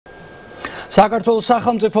საქართველოს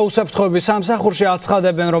სახელმწიფო უსაფრთხოების სამსახურში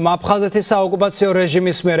აცხადებენ, რომ აფხაზეთის საოკუპაციო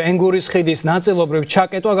რეჟიმის მიერ ენგურის ხიდის ნაწილობრივ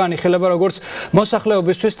ჩაკეტვა განიხილება როგორც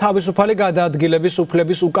მოსახლეობისთვის თავისუფალი გადაადგილების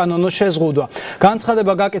უფლების უკანონო შეზღუდვა.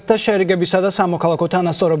 განცხადება გაკეთდა შერიგებისა და სამოქალაქო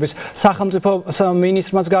თანასწორობის სახელმწიფო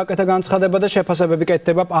მინისტრმაც გააკეთა განცხადება და შეფასებები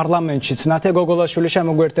კეთდება პარლამენტშიც. ნათია გოგოლაშვილი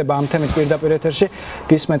შემოგვიერთდება ამ თემით პირდაპირ ეთერში.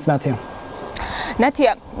 გისმენთ ნათია.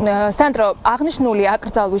 ნათია, სანდრო, აღნიშნული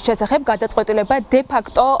აკრძალვის შესახებ გადაწყვეტილება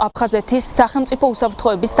დე-ფაქტო აფხაზეთის სახელმწიფო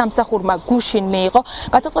უსაფრთხოების სამსახურმა გუშინ მიიღო.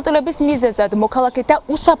 გადაწყვეტილების მიზეზად მოქალაქეთა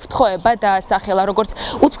უსაფრთხოება დაასახელა, როგორც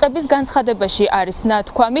უწყების განცხადებაში არის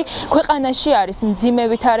ნათქვამი, ქვეყანაში არის მძიმე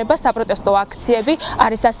ვითარება, საპროტესტო აქციები,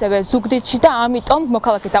 არის ასევე ზუგდიდში და ამიტომ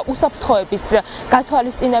მოქალაქეთა უსაფრთხოების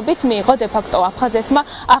გათვალისწინებით მიიღო დე-ფაქტო აფხაზეთმა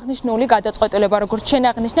აღნიშნული გადაწყვეტილება, როგორც შენ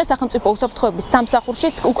აღნიშნე, სახელმწიფო უსაფრთხოების სამსახურში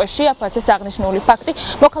უკვე შეაფასეს აღნიშნული ფაქტი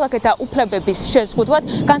მოქალაქეთა უფლებების შეზღუდვად.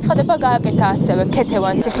 განცხადება გააკეთა ასევე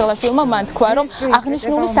ქეთევან ციხილაშვილმა, მან თქვა, რომ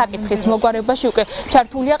აღნიშნული საკითხის მოგვარებაში უკვე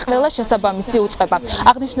ჩართულია ყველა შესაბამისი უწყება.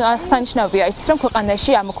 აღსანიშნავია ის, რომ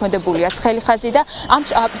ქვეყანაში ამოქმედებულია ცხელი ხაზი და ამ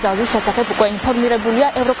აკრძალვის შესახებ უკვე ინფორმირებულია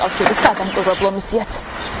ევროკავშირის სადამკვირვებლო მისიაც.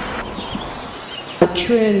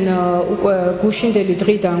 ჩვენ უკვე გუშინდელი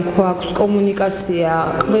დღიდან გვაქვს კომუნიკაცია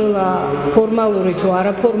ყველა ფორმალური თუ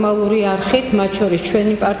არაფორმალური არხით, მათ შორის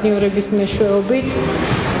ჩვენი პარტნიორების მეშვეობით.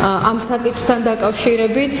 ამ საკითხთან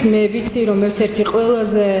დაკავშირებით მე ვიცი, რომ ერთ-ერთი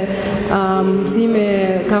ყველაზე მძიმე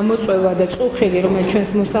გამოწვევა და წუხილი, რომელიც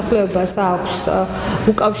ჩვენს მოსახლეობას აქვს,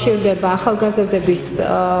 უკავშირდება ახალგაზრდების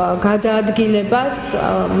გადაადგილებას,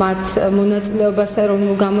 მათ მონაწილეობას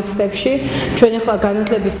ეროვნულ გამოცდებში. ჩვენ ახლა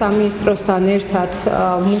განათლების სამინისტროსთან ერთად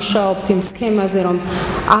მუშაობთ იმ სქემაზე, რომ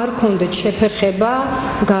არ ქონდეთ შეფერხება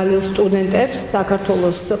გალილ სტუდენტებს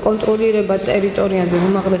საქართველოს კონტროლირება ტერიტორიაზე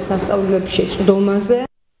უმაღლეს სასწავლებლებში წვდომაზე.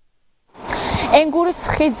 ენგურის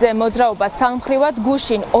ხიდზე მოძრაობა ცალმხრივად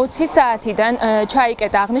გუშინ 20 საათიდან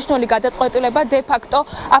ჩაიკეტა. აღნიშნული გადაწყვეტილება დე-ფაქტო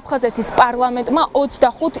აფხაზეთის პარლამენტმა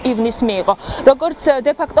 25 ივნისს მიიღო. როგორც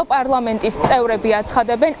დე-ფაქტო პარლამენტის წევრები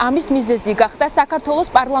აცხადებენ, ამის მიზეზი გახდა საქართველოს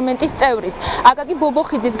პარლამენტის წევრის აკაკი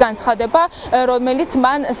ბობოხიძის განცხადება, რომელიც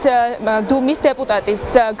მან დუმის დეპუტატის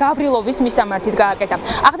გავრილოვის მისამართით გააკეთა.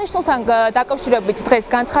 აღნიშნულთან დაკავშირებით დღეს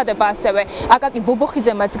განცხადება ასევე აკაკი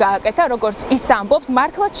ბობოხიძემაც გააკეთა, როგორც ის ამბობს,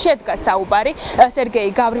 მართლაც შედგა საუბარი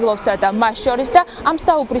სერგეი გავრილოვსა და მას შორის და ამ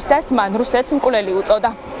საუბრისას მან რუსეთს მკვლელი უწოდა.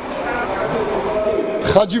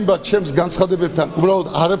 ხაჯიმბად ჩემს განცხადებებთან უბრალოდ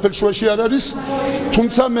არაფერ შუაში არ არის,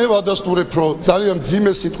 თუმცა მე ვადასტურებ, რომ ძალიან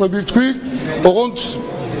მძიმე სიტყვები ვთქვი, ოღონდ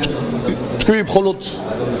თქვი მხოლოდ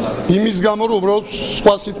იმის გამო, რომ უბრალოდ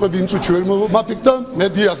სხვა სიტყვები იმ წუთში ვერ მომაფიქრდა, მე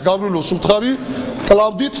დიახ გავრილოს უთხარი,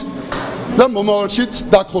 კლავდით და მომავალშიც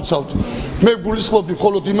დაგხოცავთ. მე გულისხმობდი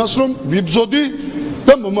მხოლოდ იმას, რომ ვიბრძოდი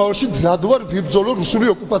და მომავალში მზად ვარ ვიბრძოლო რუსული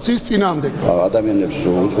ოკუპაციის წინააღმდეგ. ადამიანებს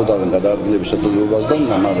უწყვეტავენ გადაადგილების შესაძლებლობას და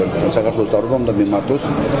საქართველოს დარბა უნდა მიმართოს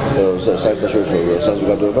საერთაშორისო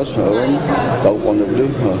საზოგადოებას, რომ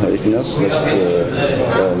გაუყოვნებლივ იქნას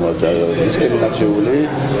დისკრიმინაციული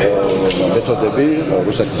მეთოდები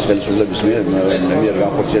რუსეთის ხელისუფლების მიერ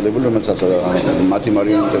განხორციელებული, რომელსაც მათი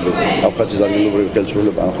მარიონეტები აფხაზეთის ადგილობრივი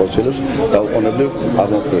ხელისუფლება განხორციელებს, გაუყოვნებლივ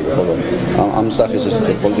აღმოფხვრები. ხოლო ამ სახის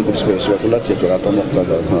პოლიტიკური სპეკულაცია თუ რატომ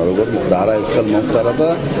როგორ მოხდა, არაერთხელ მომხდარა და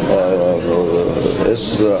ეს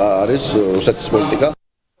არის რუსეთის პოლიტიკა.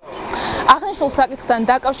 აღნიშნულ საკითხთან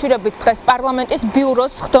დაკავშირებით დღეს პარლამენტის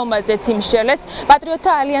ბიუროს ხდომაზეც იმსჯელეს.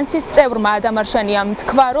 პატრიოტთა ალიანსის წევრმა ადამ არშანიამ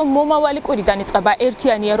თქვა, რომ მომავალი კვირიდან იწყება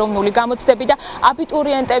ერთიანი ეროვნული გამოცდები და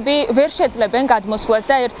აბიტურიენტები ვერ შეძლებენ გადმოსვლას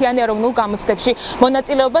და ერთიან ეროვნულ გამოცდებში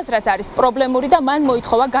მონაწილეობას, რაც არის პრობლემური და მან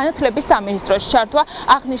მოითხოვა განათლების სამინისტროს ჩართვა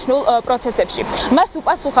აღნიშნულ პროცესებში. მას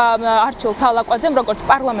უპასუხა არჩილ თალაკვაძემ, როგორც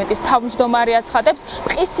პარლამენტის თავმჯდომარე აცხადებს,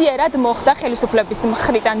 მყისიერად მოხდა ხელისუფლების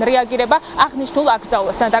მხრიდან რეაგირება აღნიშნულ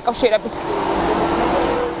აკრძალვასთან დაკავშირებით.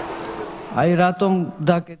 აი რატომ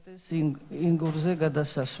დაკეტეს ენგურზე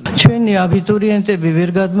გადასასვლელი. ჩვენი აბიტურიენტები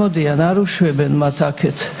ვერ გადმოდიან, არ უშვებენ მათ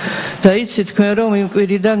აქეთ. და იცით თქვენ რომ იმ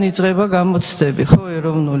კვირიდან იწყება გამოცდები, ხო,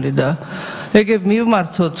 ეროვნული და ეგებ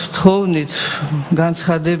მივმართოთ თხოვნით,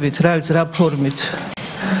 განცხადებით, რა ვიცი, რა ფორმით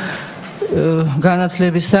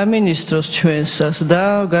განათლების სამინისტროს ჩვენსას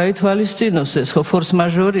და გაითვალისწინოს ეს ხო ფორს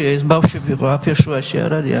მაჟორია, ეს ბავშვები ხო აფერშუაში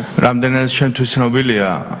არ არიან. რამდენადაც ჩემთვის ცნობილია,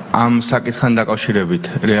 ამ საკითხთან დაკავშირებით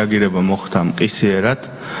რეაგირება მოხდა მყისიერად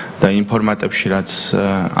და ინფორმატებში რაც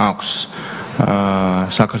აქვს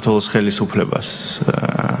საქართველოს ხელისუფლებას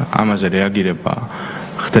ამაზე რეაგირება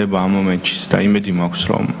ხდება ამ მომენტში და იმედი მაქვს,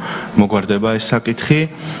 რომ მოგვარდება ეს საკითხი.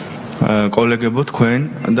 კოლეგებო, თქვენ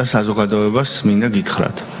და საზოგადოებას მინდა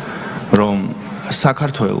გითხრათ, რომ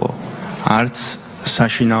საქართველოს არც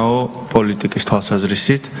საშინაო პოლიტიკის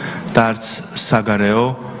თვალსაზრისით და არც საგარეო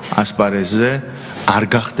ასპარეზზე არ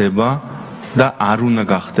გახდება და არ უნდა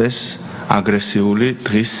გახდეს აგრესიული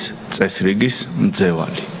დღის წესრიგის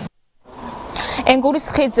მძევალი. ენგურის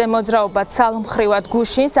ხიდზე მოძრაობა ცალმხრივად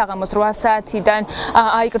გუშინ საღამოს 8 საათიდან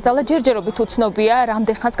აიკრძალა, ჯერჯერობით უცნობია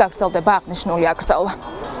რამდენხანს გაგრძელდება აღნიშნული აკრძალვა.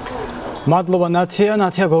 მადლობა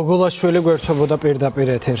ნათია გოგოლაშვილი გვერდებოდა პირდაპირ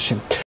ეთერში.